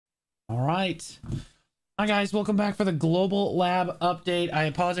All right. Hi guys, welcome back for the Global Lab update. I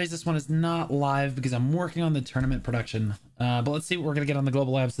apologize, this one is not live because I'm working on the tournament production. But let's see what we're gonna get on the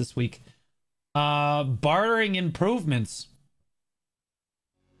Global Labs this week. Bartering improvements.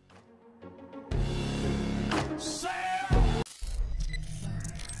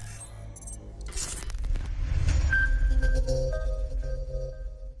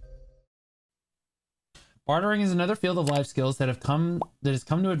 Bartering is another field of life skills that has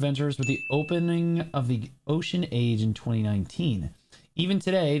come to adventurers with the opening of the ocean age in 2019. Even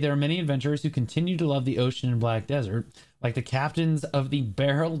today, there are many adventurers who continue to love the ocean and Black Desert, like the captains of the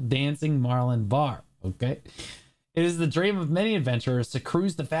Barrel Dancing Marlin Bar. Okay, it is the dream of many adventurers to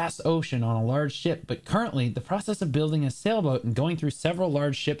cruise the vast ocean on a large ship, but currently, the process of building a sailboat and going through several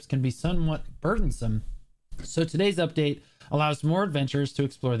large ships can be somewhat burdensome. So today's update allows more adventurers to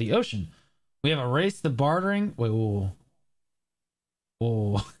explore the ocean. We have erased the bartering. Wait, whoa.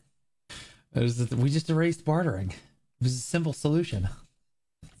 Whoa. We just erased bartering. It was a simple solution.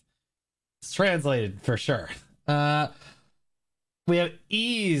 It's translated for sure. We have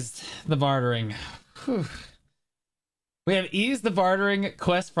eased the bartering. Whew. We have eased the bartering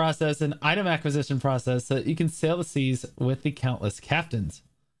quest process and item acquisition process so that you can sail the seas with the countless captains.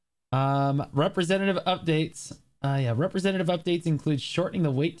 Representative updates. Representative updates include shortening the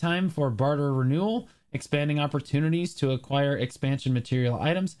wait time for barter renewal, expanding opportunities to acquire expansion material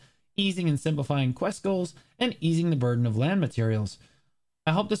items, easing and simplifying quest goals, and easing the burden of land materials.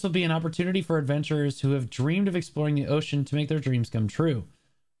 I hope this will be an opportunity for adventurers who have dreamed of exploring the ocean to make their dreams come true.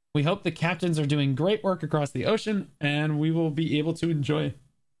 We hope the captains are doing great work across the ocean, and we will be able to enjoy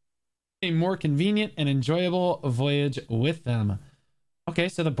a more convenient and enjoyable voyage with them. Okay,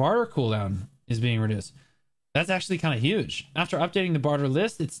 so the barter cooldown is being reduced. That's actually kind of huge. After updating the barter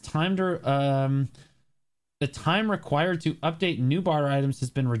list, it's time to the time required to update new barter items has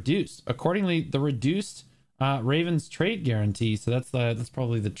been reduced. Accordingly, the reduced Raven's trade guarantee. So that's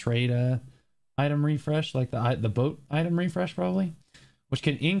probably the trade item refresh, like the boat item refresh probably, which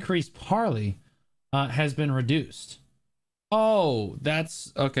can increase parley, has been reduced. Oh,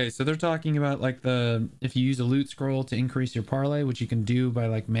 that's okay. So they're talking about like if you use a loot scroll to increase your parley, which you can do by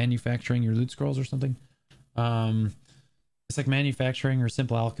like manufacturing your loot scrolls or something. It's like manufacturing or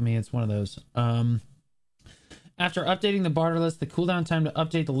simple alchemy. It's one of those. After updating the barter list, the cooldown time to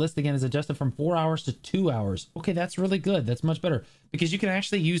update the list again is adjusted from 4 hours to 2 hours. Okay, that's really good. That's much better because you can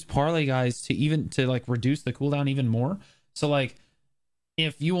actually use parlay guys to like reduce the cooldown even more. So like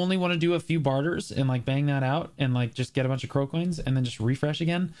if you only want to do a few barters and like bang that out and like just get a bunch of crow coins and then just refresh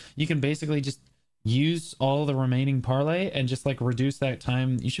again, you can basically just use all the remaining parlay and just like reduce that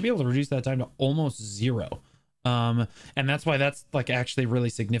time. You should be able to reduce that time to almost 0. And that's why that's like actually really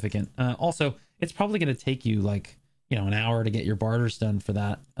significant. Also, it's probably going to take you like, an hour to get your barters done for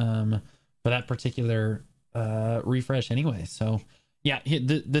that particular refresh anyway. So yeah,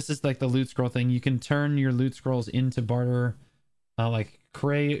 this is like the loot scroll thing. You can turn your loot scrolls into barter, like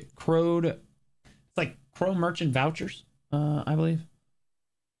crowed. It's like crow merchant vouchers, I believe.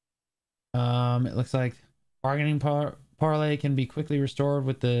 It looks like bargaining parlay can be quickly restored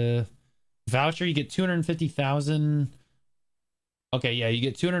with the voucher. You get 250,000. Okay, yeah, you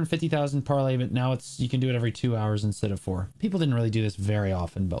get 250,000 parlay, but now you can do it every 2 hours instead of 4. People didn't really do this very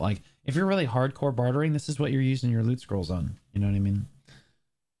often, but like if you're really hardcore bartering, this is what you're using your loot scrolls on. You know what I mean?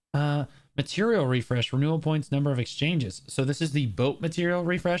 Material refresh, renewal points, number of exchanges. So this is the boat material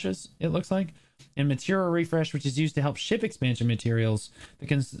refreshes, it looks like. And material refresh, which is used to help ship expansion materials,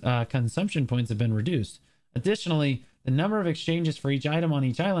 the consumption points have been reduced. Additionally, the number of exchanges for each item on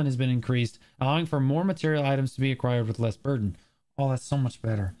each island has been increased, allowing for more material items to be acquired with less burden. Oh, that's so much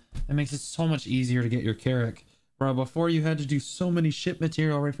better. That makes it so much easier to get your Carrack. Bro, before you had to do so many ship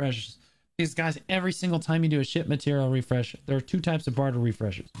material refreshes. Because guys, every single time you do a ship material refresh, there are 2 types of barter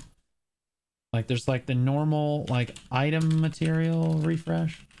refreshes. Like there's like the normal like item material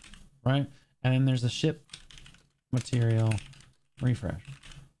refresh, right? And then there's the ship material refresh.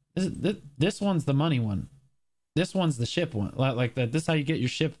 This one's the money one. This one's the ship one. Like that. This is how you get your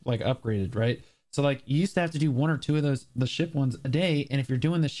ship like upgraded, right? So like you used to have to do 1 or 2 of the ship ones a day, and if you're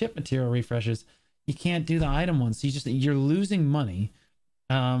doing the ship material refreshes, you can't do the item ones. So you're losing money.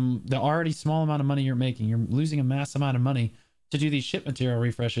 The already small amount of money you're making, you're losing a mass amount of money to do these ship material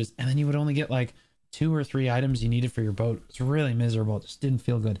refreshes, and then you would only get like 2 or 3 items you needed for your boat. It's really miserable. It just didn't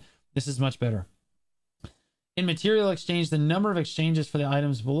feel good. This is much better. In material exchange, the number of exchanges for the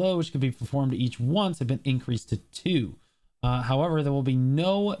items below, which could be performed each once, have been increased to 2. However, there will be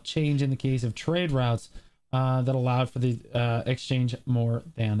no change in the case of trade routes that allowed for the exchange more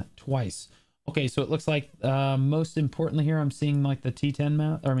than twice. Okay, so it looks like most importantly here, I'm seeing like the T10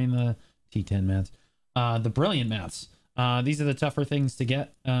 mat, or I mean the T10 mats, the brilliant mats. These are the tougher things to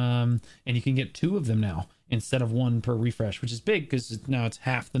get, and you can get 2 of them now instead of 1 per refresh, which is big because now it's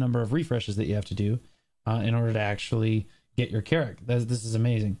half the number of refreshes that you have to do in order to actually get your Carrack. This is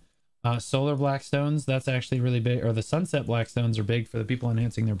amazing. Solar Blackstones, that's actually really big, or the Sunset Blackstones are big for the people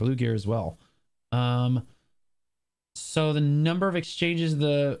enhancing their blue gear as well. So the number of exchanges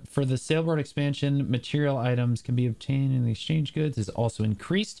for the sailboard expansion material items can be obtained in the exchange goods is also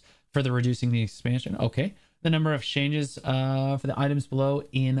increased, further reducing the expansion. Okay. The number of exchanges for the items below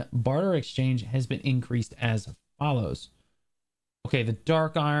in barter exchange has been increased as follows. Okay, the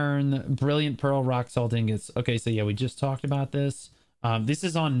dark iron, brilliant pearl, rock salt ingots. Okay, so yeah, we just talked about this. This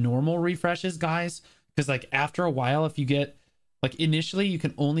is on normal refreshes, guys, because like after a while, if you get like initially you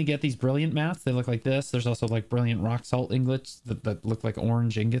can only get these brilliant mats. They look like this. There's also like brilliant rock salt ingots that look like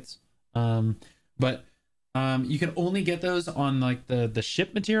orange ingots. But you can only get those on like the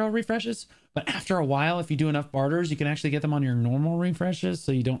ship material refreshes. But after a while, if you do enough barters, you can actually get them on your normal refreshes,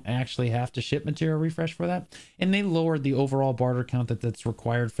 so you don't actually have to ship material refresh for that. And they lowered the overall barter count that's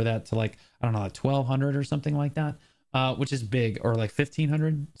required for that to like, I don't know, like 1,200 or something like that, which is big, or like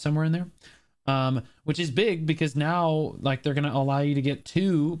 1,500, somewhere in there, which is big because now like they're going to allow you to get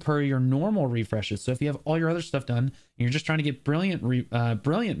 2 per your normal refreshes. So if you have all your other stuff done and you're just trying to get brilliant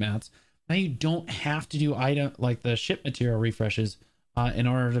mats, now you don't have to do like the ship material refreshes in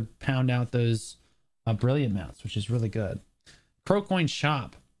order to pound out those brilliant mats, which is really good. Crowcoin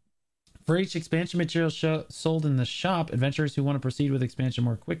shop. For each expansion material sold in the shop, adventurers who want to proceed with expansion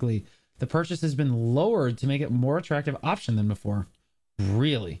more quickly, the purchase has been lowered to make it a more attractive option than before.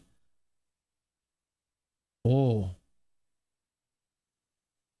 Really? Oh.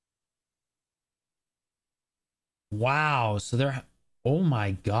 Wow. So they're... Oh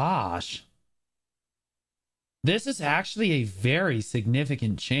my gosh. This is actually a very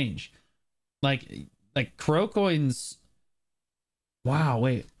significant change. Like Crowcoins. Wow,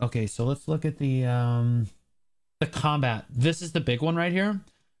 wait. Okay, so let's look at the combat. This is the big one right here.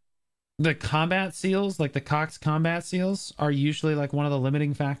 The combat seals, like the Cox combat seals, are usually like one of the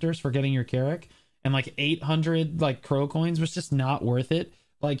limiting factors for getting your Carrack. And like 800 like Crowcoins was just not worth it.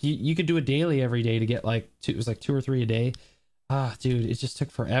 Like you could do a daily every day to get like it was like 2 or 3 a day. Ah, dude, it just took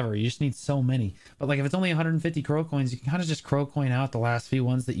forever. You just need so many. But like if it's only 150 Crowcoins, you can kind of just Crowcoin out the last few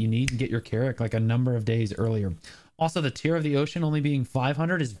ones that you need and get your Carrack like a number of days earlier. Also, the tier of the ocean only being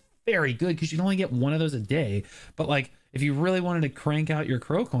 500 is very good because you can only get 1 of those a day. But like if you really wanted to crank out your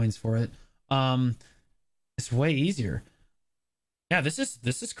Crowcoins for it, it's way easier. Yeah, this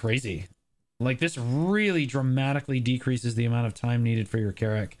is crazy. Like this really dramatically decreases the amount of time needed for your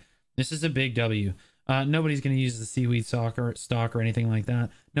Carrack. This is a big W. Nobody's going to use the seaweed stock or anything like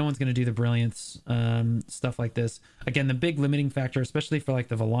that. No one's going to do the brilliance stuff like this. Again, the big limiting factor, especially for like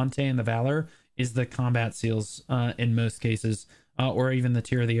the Volante and the Valor, is the combat seals in most cases, or even the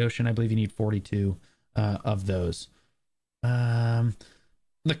tier of the ocean. I believe you need 42 of those. The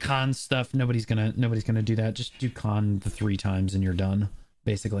con stuff, nobody's gonna do that. Just do con the 3 times and you're done,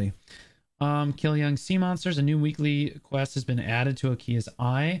 basically. Kill young sea monsters. A new weekly quest has been added to Akia's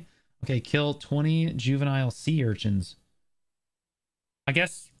Eye. Okay, kill 20 juvenile sea urchins. I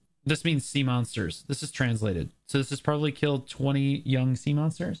guess this means sea monsters. This is translated. So this is probably kill 20 young sea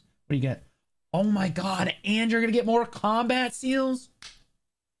monsters. What do you get? Oh my god, and you're going to get more combat seals?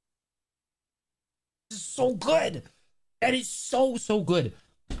 This is so good. That is so good.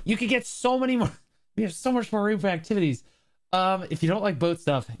 You could get so many more. We have so much more room for activities. If you don't like boat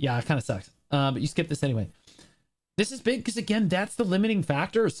stuff, yeah, it kind of sucks. But you skip this anyway. This is big because, again, that's the limiting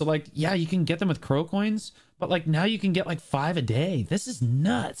factor. So, like, yeah, you can get them with Crowcoins, but, like, now you can get, like, 5 a day. This is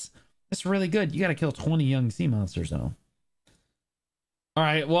nuts. That's really good. You got to kill 20 young sea monsters, though. All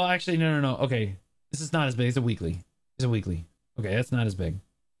right. Well, actually, no. Okay. This is not as big. It's a weekly. Okay, that's not as big.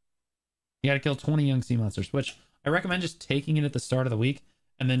 You got to kill 20 young sea monsters, which I recommend just taking it at the start of the week.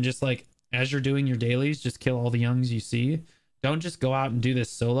 And then just, like, as you're doing your dailies, just kill all the youngs you see. Don't just go out and do this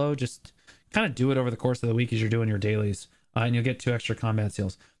solo. Just kind of do it over the course of the week as you're doing your dailies, and you'll get 2 extra combat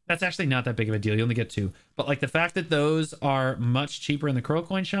seals. That's actually not that big of a deal. You only get 2, but like the fact that those are much cheaper in the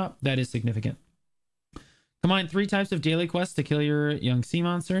Crowcoin shop, that is significant. Combine 3 types of daily quests to kill your young sea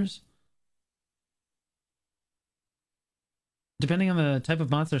monsters. Depending on the type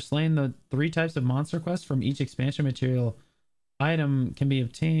of monster slain, the 3 types of monster quests from each expansion material item can be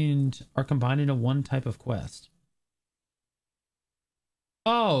obtained are combined into 1 type of quest.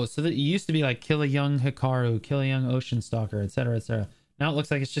 Oh, so that it used to be like kill a young Hikaru, kill a young ocean stalker, etc., etc. Now it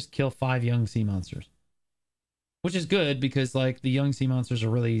looks like it's just kill 5 young sea monsters, which is good because like the young sea monsters are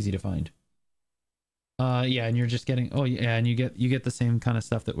really easy to find. Yeah, and you're just getting, oh yeah, and you get the same kind of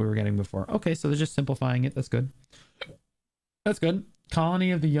stuff that we were getting before. Okay, so they're just simplifying it. That's good. That's good.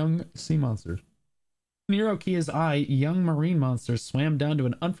 Colony of the young sea monsters. Near Okia's eye, young marine monsters swam down to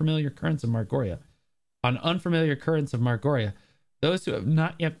an unfamiliar currents of Margoria. On unfamiliar currents of Margoria, those who have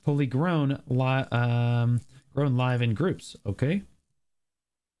not yet fully grown live in groups. Okay.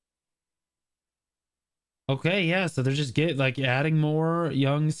 Okay, yeah, so they're just adding more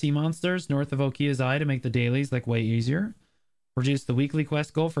young sea monsters north of Okia's eye to make the dailies like way easier. Reduce the weekly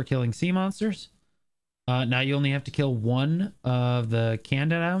quest goal for killing sea monsters. Now you only have to kill one of the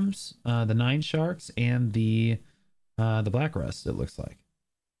Candidums, the 9 sharks, and the black rust, it looks like.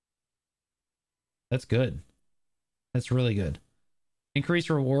 That's good. That's really good. Increase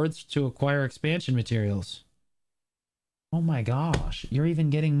rewards to acquire expansion materials. Oh my gosh, you're even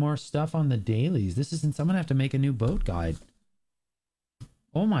getting more stuff on the dailies. This isn't, I'm gonna have to make a new boat guide.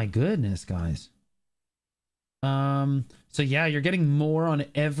 Oh my goodness, guys. So yeah, you're getting more on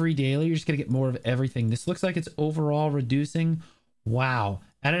every daily. You're just gonna get more of everything. This looks like it's overall reducing. Wow.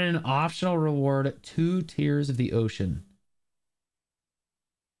 Added an optional reward, 2 tiers of the ocean.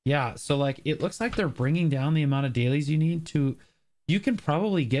 Yeah, so like it looks like they're bringing down the amount of dailies you need to. You can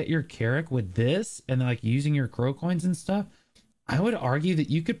probably get your Carrack with this and like using your crow coins and stuff. I would argue that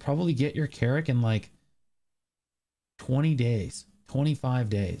you could probably get your Carrack in like 20 days, 25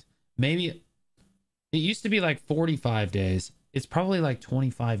 days. Maybe it used to be like 45 days. It's probably like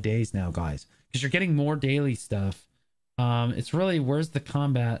 25 days now, guys, because you're getting more daily stuff. It's really, where's the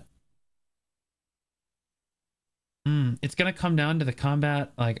combat? It's going to come down to the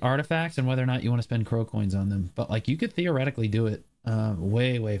combat like artifacts and whether or not you want to spend crow coins on them. But like you could theoretically do it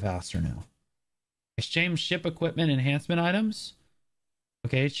way faster now. Exchange ship equipment enhancement items.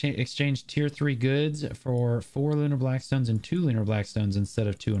 Okay, exchange tier 3 goods for 4 lunar blackstones and 2 lunar blackstones instead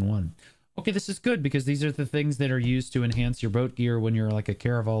of 2 and 1. Okay, this is good because these are the things that are used to enhance your boat gear when you're like a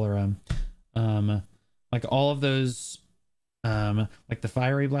caravel or like all of those like the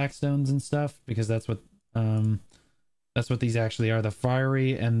fiery blackstones and stuff, because that's what these actually are. The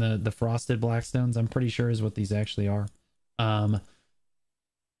fiery and the frosted blackstones, I'm pretty sure, is what these actually are.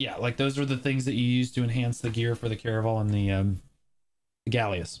 Yeah, like those are the things that you use to enhance the gear for the caravel and the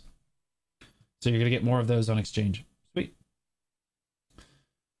galleass. So you're gonna get more of those on exchange. Sweet.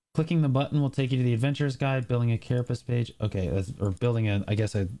 Clicking the button will take you to the adventures guide, building a carapace page. Okay, or building I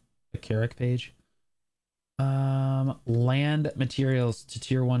guess a Carrack page. Land materials to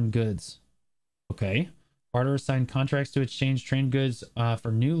tier 1 goods. Okay. Barter signed contracts to exchange trade goods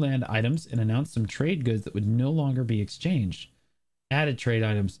for new land items and announced some trade goods that would no longer be exchanged. Added trade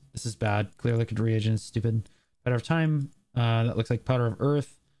items. This is bad. Clear liquid reagents. Stupid. Powder of time. That looks like powder of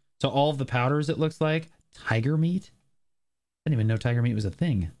earth. So all of the powders, it looks like. Tiger meat. I didn't even know tiger meat was a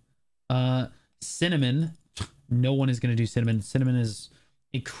thing. Cinnamon. No one is going to do cinnamon. Cinnamon is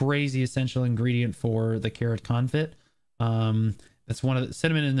a crazy essential ingredient for the carrot confit. That's one of the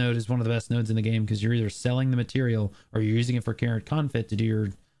cinnamon node is one of the best nodes in the game because you're either selling the material or you're using it for carrot confit to do your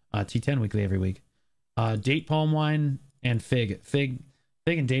T10 weekly every week. Date palm wine and fig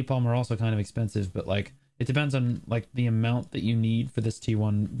and date palm are also kind of expensive, but like it depends on like the amount that you need for this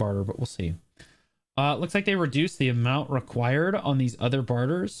T1 barter, but we'll see. Looks like they reduced the amount required on these other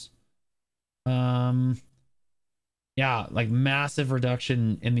barters. Yeah, like massive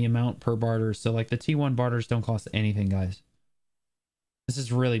reduction in the amount per barter. So like the T1 barters don't cost anything, guys. This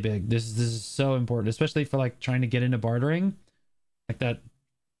is really big. This is so important, especially for like trying to get into bartering. Like that,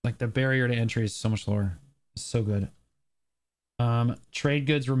 like the barrier to entry is so much lower. It's so good. Trade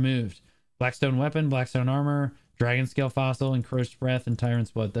goods removed. Blackstone weapon, Blackstone armor, dragon scale fossil, encroached breath, and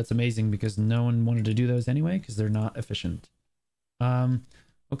tyrant's blood. That's amazing because no one wanted to do those anyway because they're not efficient.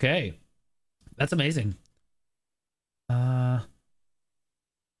 Okay, that's amazing.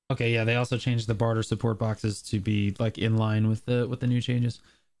 Okay, yeah, they also changed the barter support boxes to be like in line with the new changes.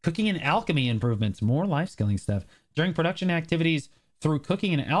 Cooking and alchemy improvements, more life skilling stuff. During production activities through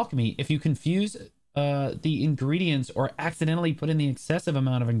cooking and alchemy, if you confuse the ingredients or accidentally put in the excessive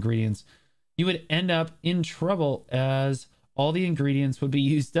amount of ingredients, you would end up in trouble as all the ingredients would be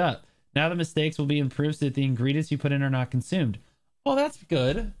used up. Now the mistakes will be improved so that the ingredients you put in are not consumed. Oh, that's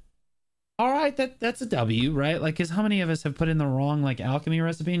good. All right, that's a W, right? Like, because how many of us have put in the wrong like alchemy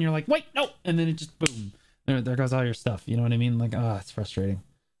recipe and you're like, wait, no, and then it just boom, there goes all your stuff. You know what I mean? Like, ah, it's frustrating.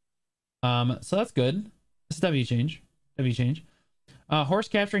 So that's good. It's a W change. Horse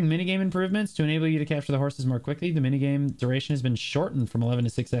capturing minigame improvements to enable you to capture the horses more quickly. The minigame duration has been shortened from 11 to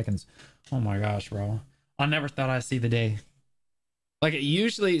 6 seconds. Oh my gosh, bro! I never thought I'd see the day. Like,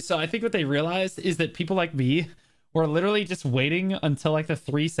 usually, so I think what they realized is that people like me, we're literally just waiting until like the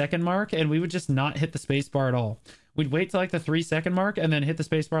 3-second mark, and we would just not hit the space bar at all. We'd wait till like the 3-second mark and then hit the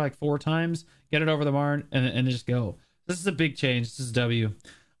space bar like 4 times, get it over the barn, and just go. This is a big change. This is W.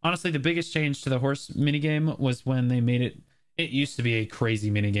 Honestly, the biggest change to the horse minigame was when they made it. It used to be a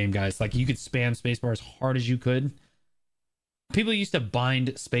crazy minigame, guys. Like, you could spam spacebar as hard as you could. People used to bind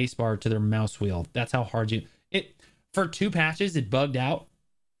spacebar to their mouse wheel. That's how hard for 2 patches, it bugged out,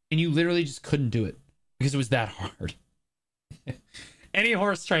 and you literally just couldn't do it because it was that hard. Any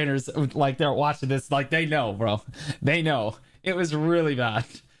horse trainers, like, they're watching this, like, they know, bro. They know. It was really bad.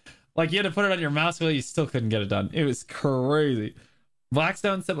 Like, you had to put it on your mouse wheel, you still couldn't get it done. It was crazy.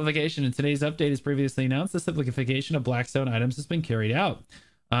 Blackstone Simplification. In today's update, as previously announced, the simplification of Blackstone items has been carried out.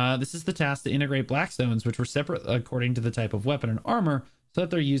 This is the task to integrate Blackstones, which were separate according to the type of weapon and armor, so that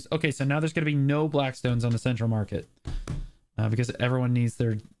they're used. Okay, so now there's going to be no Blackstones on the central market, because everyone needs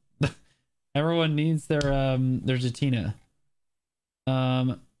their everyone needs their Zatina.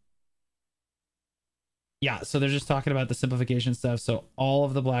 Yeah, so they're just talking about the simplification stuff. So all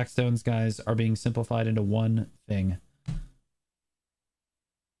of the Blackstones, guys, are being simplified into one thing.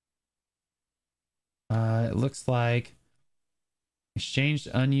 It looks like exchanged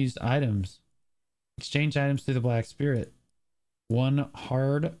unused items. Exchange items through the Black Spirit. 1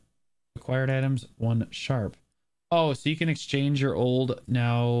 hard acquired items, 1 sharp. Oh, so you can exchange your old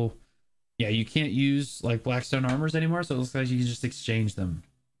now. Yeah, you can't use like Blackstone armors anymore, so it looks like you can just exchange them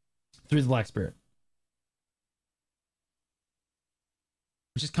through the Black Spirit.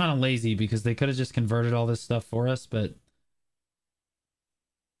 Which is kind of lazy because they could have just converted all this stuff for us, but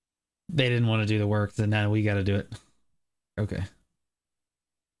they didn't want to do the work, so now we got to do it. Okay.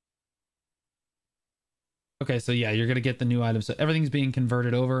 Okay, so yeah, you're going to get the new items. So everything's being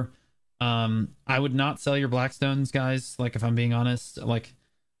converted over. I would not sell your Blackstones, guys. Like, if I'm being honest, like,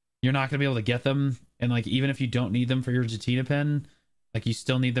 you're not going to be able to get them. And like, even if you don't need them for your Jatina pen, like, you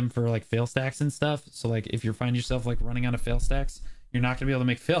still need them for like fail stacks and stuff. So like, if you find yourself like running out of fail stacks, you're not going to be able to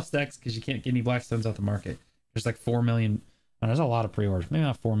make fail stacks because you can't get any Blackstones out the market. There's like 4 million. There's a lot of pre-orders. Maybe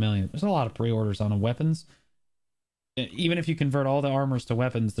not 4 million. There's a lot of pre-orders on weapons. Even if you convert all the armors to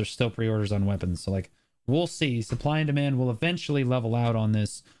weapons, there's still pre-orders on weapons. So like, we'll see. Supply and demand will eventually level out on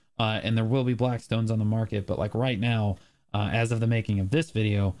this, and there will be Blackstones on the market. But like right now, as of the making of this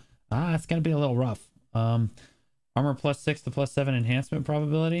video, it's going to be a little rough. Armor +6 to +7 enhancement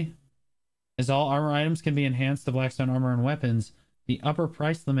probability. As all armor items can be enhanced to Blackstone armor and weapons, the upper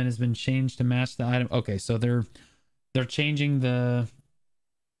price limit has been changed to match the item. Okay, so they're changing the...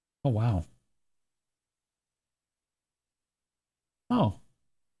 Oh, wow. Oh.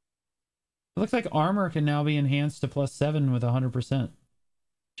 It looks like armor can now be enhanced to +7 with 100%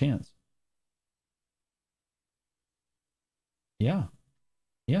 chance. Yeah.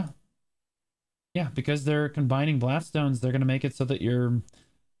 Yeah. Yeah, because they're combining Blackstones, they're going to make it so that your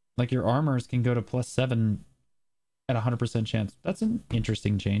armors can go to +7 at 100% chance. That's an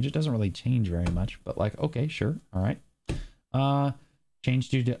interesting change. It doesn't really change very much, but like, okay, sure. All right. Change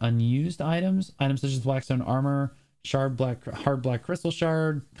due to unused items. Items such as Blackstone armor, hard black crystal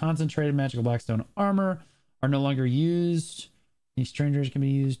shard, concentrated magical Blackstone armor are no longer used. These strangers can be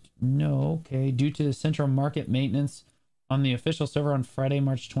used. No. Okay. Due to the central market maintenance on the official server on Friday,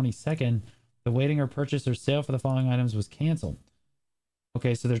 March 22nd, the waiting or purchase or sale for the following items was canceled.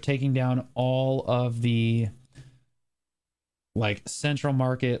 Okay, so they're taking down all of the like central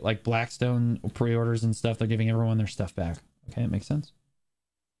market, like Blackstone pre-orders and stuff. They're giving everyone their stuff back. Okay, it makes sense.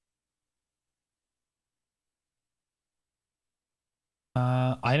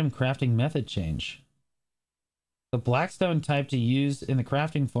 Item crafting method change. The Blackstone type to use in the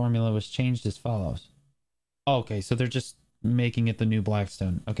crafting formula was changed as follows. Okay, so they're just making it the new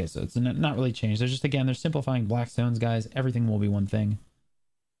Blackstone. Okay, so it's not really changed. They're just, again, they're simplifying Blackstones, guys. Everything will be one thing.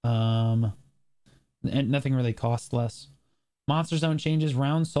 And nothing really costs less. Monster Zone changes.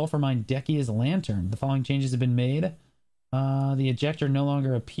 Round Sulfur Mine Deckia's Lantern. The following changes have been made. The ejector no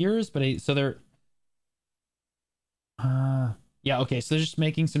longer appears, but so they're... yeah, okay, so they're just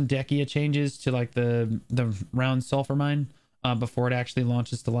making some Deckia changes to like the round sulfur mine before it actually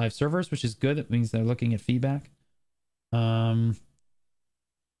launches to live servers, which is good. That means they're looking at feedback.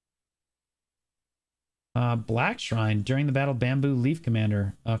 Black Shrine during the battle Bamboo Leaf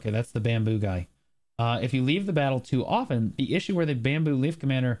Commander. Okay, that's the bamboo guy. If you leave the battle too often, the issue where the Bamboo Leaf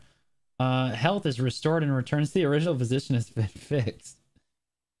Commander health is restored and returns to the original position has been fixed.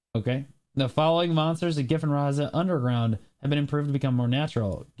 Okay. The following monsters at Giffen-Raza Underground have been improved to become more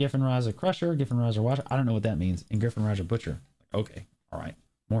natural. Giffen-Raza Crusher, Giffen-Raza Watcher. I don't know what that means. And Giffen-Raza Butcher. Okay. All right.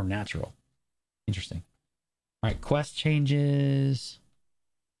 More natural. Interesting. All right. Quest changes.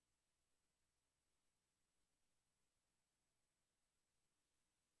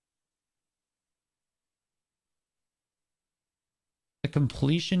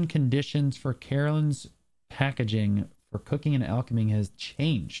 completion conditions for Carolyn's packaging for cooking and alcheming has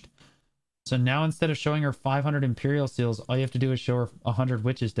changed. So now instead of showing her 500 Imperial seals, all you have to do is show her 100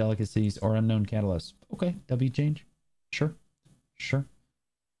 witches delicacies or unknown catalysts. Okay, W change. Sure. Sure.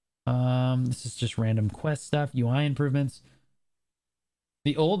 This is just random quest stuff, UI improvements.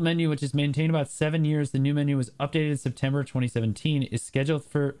 The old menu, which is maintained about 7 years, the new menu was updated in September 2017, is scheduled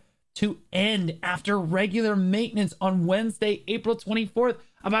to end after regular maintenance on Wednesday, April 24th,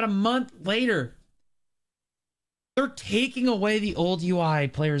 about a month later. They're taking away the old UI.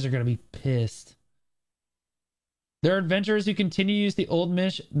 Players are going to be pissed. There are adventurers who continue to use the old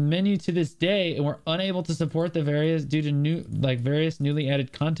menu to this day and were unable to support the various due to various newly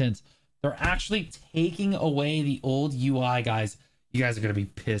added contents. They're actually taking away the old UI, guys. You guys are going to be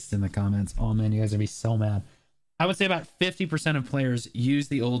pissed in the comments. Oh man, you guys are going to be so mad. I would say about 50% of players use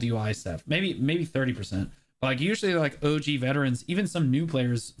the old UI stuff. Maybe 30%. But like usually like OG veterans, even some new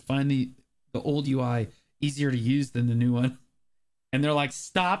players find the old UI easier to use than the new one. And they're like,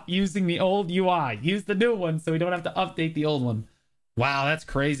 stop using the old UI. Use the new one so we don't have to update the old one. Wow, that's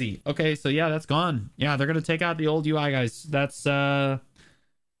crazy. Okay, so yeah, that's gone. Yeah, they're going to take out the old UI, guys. That sucks.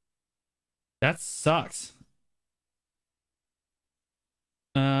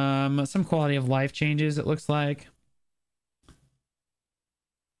 Some quality of life changes, it looks like.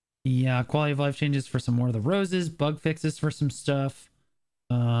 Yeah, quality of life changes for some more of the roses, bug fixes for some stuff.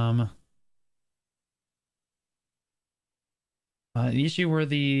 The issue where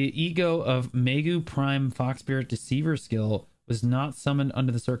the ego of Megu Prime Fox Spirit Deceiver skill was not summoned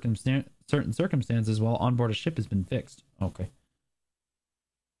under the certain circumstances while on board a ship has been fixed. Okay.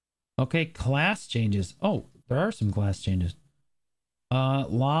 Okay, class changes. Oh, there are some class changes.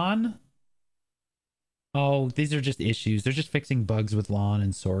 Lon. Oh, these are just issues. They're just fixing bugs with Lon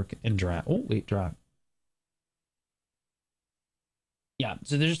and Sork and Drak. Oh, wait, Drak. Yeah,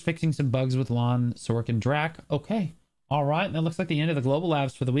 so they're just fixing some bugs with Lon, Sork, and Drak. Okay. All right, that looks like the end of the global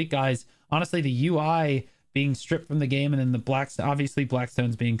labs for the week, guys. Honestly, the UI being stripped from the game and then the obviously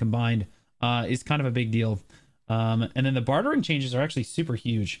Blackstone's being combined is kind of a big deal. And then the bartering changes are actually super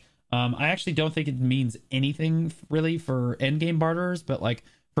huge. I actually don't think it means anything really for endgame barterers, but like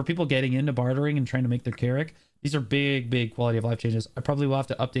for people getting into bartering and trying to make their Carrick, these are big quality of life changes. I probably will have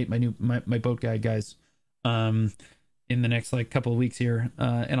to update my boat guide, guys, in the next like couple of weeks here,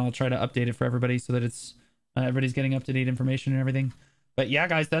 and I'll try to update it for everybody so that it's everybody's getting up to date information and everything. But yeah,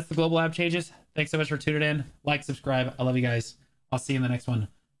 guys, that's the global lab changes. Thanks so much for tuning in. Like, subscribe. I love you guys. I'll see you in the next one.